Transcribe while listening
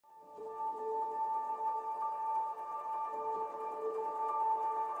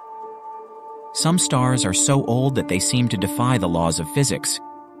Some stars are so old that they seem to defy the laws of physics.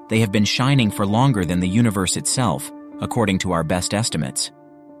 They have been shining for longer than the universe itself, according to our best estimates.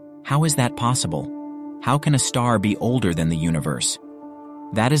 How is that possible? How can a star be older than the universe?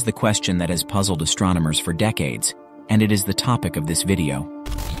 That is the question that has puzzled astronomers for decades, and it is the topic of this video.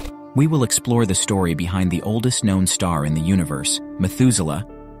 We will explore the story behind the oldest known star in the universe, Methuselah,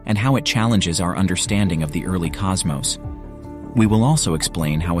 and how it challenges our understanding of the early cosmos. We will also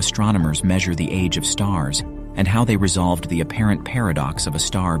explain how astronomers measure the age of stars and how they resolved the apparent paradox of a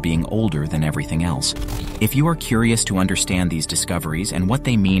star being older than everything else. If you are curious to understand these discoveries and what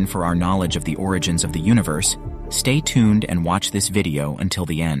they mean for our knowledge of the origins of the universe, stay tuned and watch this video until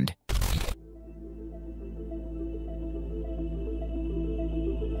the end.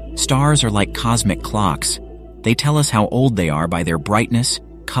 Stars are like cosmic clocks. They tell us how old they are by their brightness,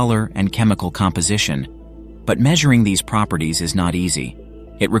 color, and chemical composition. But measuring these properties is not easy.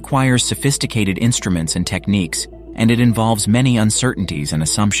 It requires sophisticated instruments and techniques, and it involves many uncertainties and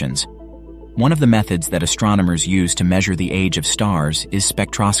assumptions. One of the methods that astronomers use to measure the age of stars is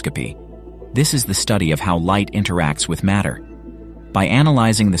spectroscopy. This is the study of how light interacts with matter. By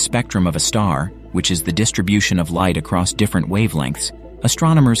analyzing the spectrum of a star, which is the distribution of light across different wavelengths,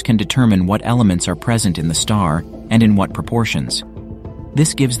 astronomers can determine what elements are present in the star and in what proportions.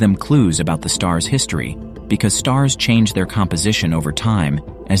 This gives them clues about the star's history, because stars change their composition over time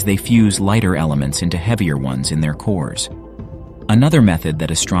as they fuse lighter elements into heavier ones in their cores. Another method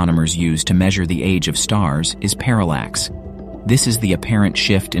that astronomers use to measure the age of stars is parallax. This is the apparent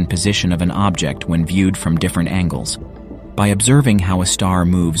shift in position of an object when viewed from different angles. By observing how a star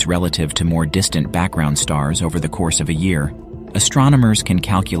moves relative to more distant background stars over the course of a year, astronomers can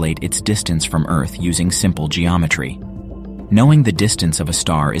calculate its distance from Earth using simple geometry. Knowing the distance of a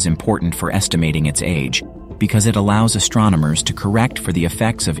star is important for estimating its age, because it allows astronomers to correct for the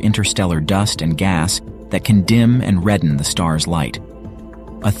effects of interstellar dust and gas that can dim and redden the star's light.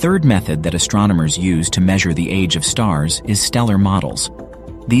 A third method that astronomers use to measure the age of stars is stellar models.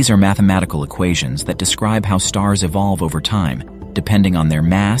 These are mathematical equations that describe how stars evolve over time, depending on their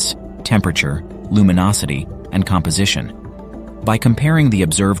mass, temperature, luminosity, and composition. By comparing the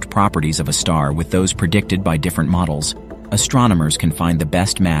observed properties of a star with those predicted by different models, astronomers can find the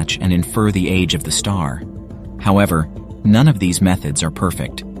best match and infer the age of the star. However, none of these methods are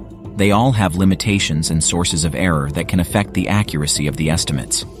perfect. They all have limitations and sources of error that can affect the accuracy of the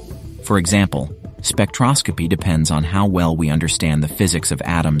estimates. For example, spectroscopy depends on how well we understand the physics of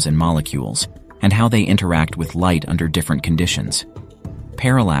atoms and molecules, and how they interact with light under different conditions.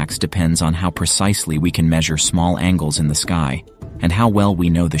 Parallax depends on how precisely we can measure small angles in the sky, and how well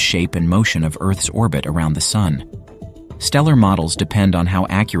we know the shape and motion of Earth's orbit around the Sun. Stellar models depend on how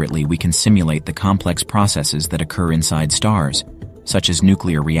accurately we can simulate the complex processes that occur inside stars, such as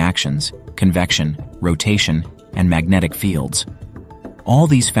nuclear reactions, convection, rotation, and magnetic fields. All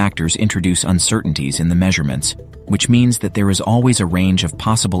these factors introduce uncertainties in the measurements, which means that there is always a range of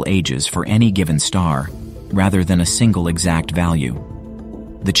possible ages for any given star, rather than a single exact value.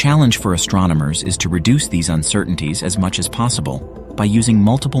 The challenge for astronomers is to reduce these uncertainties as much as possible by using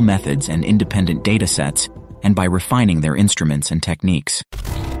multiple methods and independent data sets, and by refining their instruments and techniques.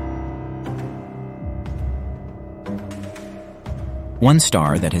 One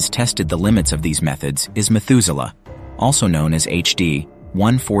star that has tested the limits of these methods is Methuselah, also known as HD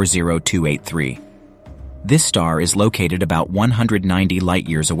 140283. This star is located about 190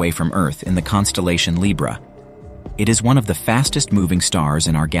 light-years away from Earth in the constellation Libra. It is one of the fastest-moving stars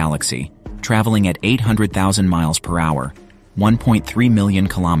in our galaxy, traveling at 800,000 miles per hour, 1.3 million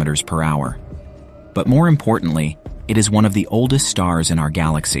kilometers per hour. But more importantly, it is one of the oldest stars in our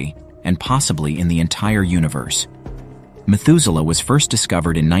galaxy, and possibly in the entire universe. Methuselah was first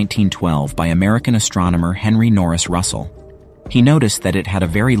discovered in 1912 by American astronomer Henry Norris Russell. He noticed that it had a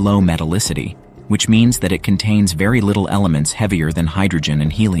very low metallicity, which means that it contains very little elements heavier than hydrogen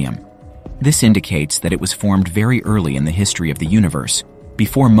and helium. This indicates that it was formed very early in the history of the universe,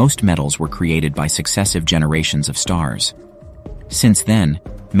 before most metals were created by successive generations of stars. Since then,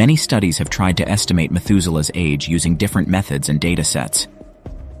 many studies have tried to estimate Methuselah's age using different methods and data sets.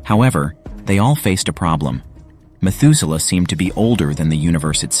 However, they all faced a problem. Methuselah seemed to be older than the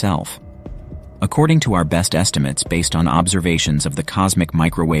universe itself. According to our best estimates based on observations of the cosmic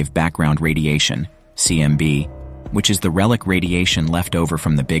microwave background radiation, CMB, which is the relic radiation left over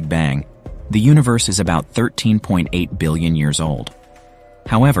from the Big Bang, the universe is about 13.8 billion years old.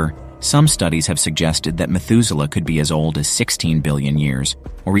 However, some studies have suggested that Methuselah could be as old as 16 billion years,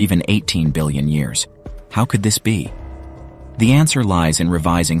 or even 18 billion years. How could this be? The answer lies in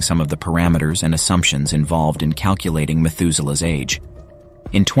revising some of the parameters and assumptions involved in calculating Methuselah's age.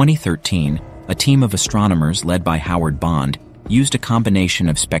 In 2013, A team of astronomers led by Howard Bond used a combination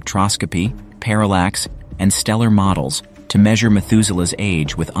of spectroscopy, parallax, and stellar models to measure Methuselah's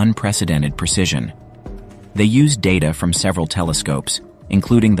age with unprecedented precision. They used data from several telescopes,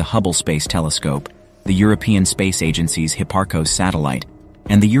 including the Hubble Space Telescope, the European Space Agency's Hipparcos satellite,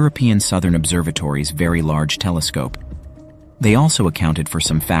 and the European Southern Observatory's Very Large Telescope. They also accounted for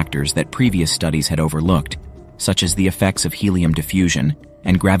some factors that previous studies had overlooked, such as the effects of helium diffusion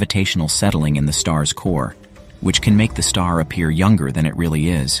and gravitational settling in the star's core, which can make the star appear younger than it really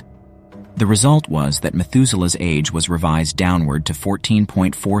is. The result was that Methuselah's age was revised downward to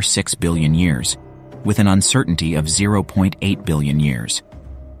 14.46 billion years, with an uncertainty of 0.8 billion years.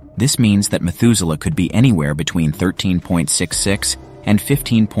 This means that Methuselah could be anywhere between 13.66 and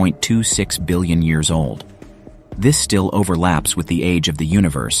 15.26 billion years old. This still overlaps with the age of the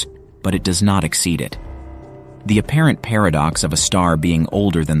universe, but it does not exceed it. The apparent paradox of a star being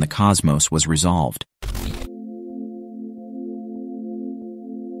older than the cosmos was resolved.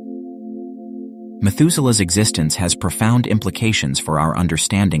 Methuselah's existence has profound implications for our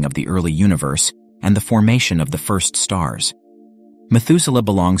understanding of the early universe and the formation of the first stars. Methuselah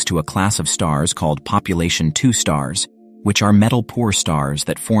belongs to a class of stars called population II stars, which are metal-poor stars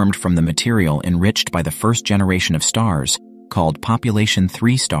that formed from the material enriched by the first generation of stars, called population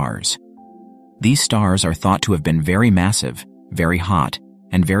III stars. These stars are thought to have been very massive, very hot,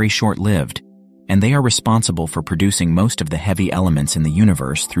 and very short-lived, and they are responsible for producing most of the heavy elements in the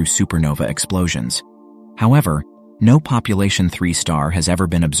universe through supernova explosions. However, no population III star has ever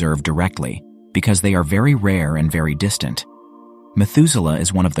been observed directly, because they are very rare and very distant. Methuselah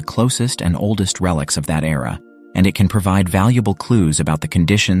is one of the closest and oldest relics of that era, and it can provide valuable clues about the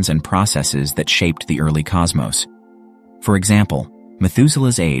conditions and processes that shaped the early cosmos. For example,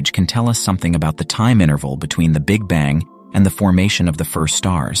 Methuselah's age can tell us something about the time interval between the Big Bang and the formation of the first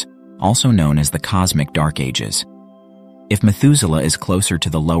stars, also known as the cosmic dark ages. If Methuselah is closer to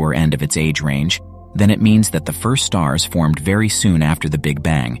the lower end of its age range, then it means that the first stars formed very soon after the Big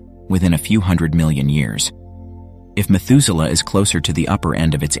Bang, within a few 100 million years. If Methuselah is closer to the upper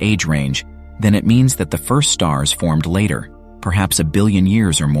end of its age range, then it means that the first stars formed later, perhaps 1 billion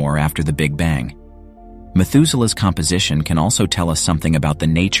years or more after the Big Bang. Methuselah's composition can also tell us something about the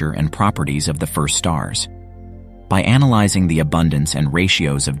nature and properties of the first stars. By analyzing the abundance and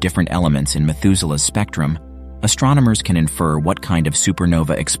ratios of different elements in Methuselah's spectrum, astronomers can infer what kind of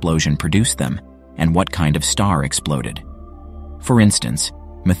supernova explosion produced them and what kind of star exploded. For instance,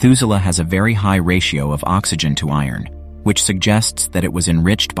 Methuselah has a very high ratio of oxygen to iron, which suggests that it was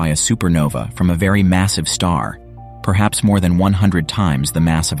enriched by a supernova from a very massive star, perhaps more than 100 times the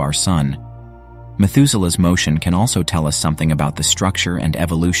mass of our Sun. Methuselah's motion can also tell us something about the structure and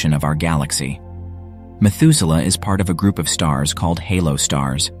evolution of our galaxy. Methuselah is part of a group of stars called halo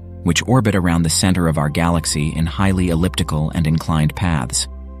stars, which orbit around the center of our galaxy in highly elliptical and inclined paths.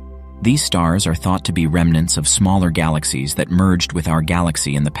 These stars are thought to be remnants of smaller galaxies that merged with our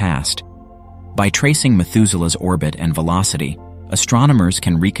galaxy in the past. By tracing Methuselah's orbit and velocity, astronomers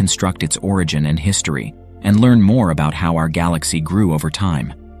can reconstruct its origin and history and learn more about how our galaxy grew over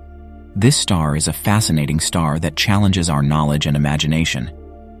time. This star is a fascinating star that challenges our knowledge and imagination.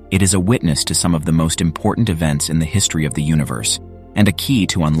 It is a witness to some of the most important events in the history of the universe, and a key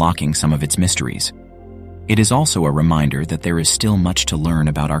to unlocking some of its mysteries. It is also a reminder that there is still much to learn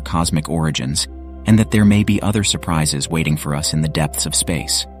about our cosmic origins, and that there may be other surprises waiting for us in the depths of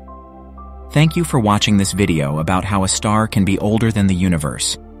space. Thank you for watching this video about how a star can be older than the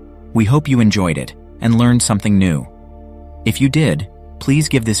universe. We hope you enjoyed it and learned something new. If you did, please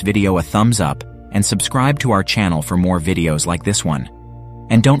give this video a thumbs up and subscribe to our channel for more videos like this one.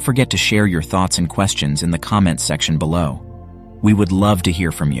 And don't forget to share your thoughts and questions in the comments section below. We would love to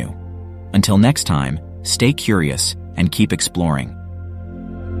hear from you. Until next time, stay curious and keep exploring.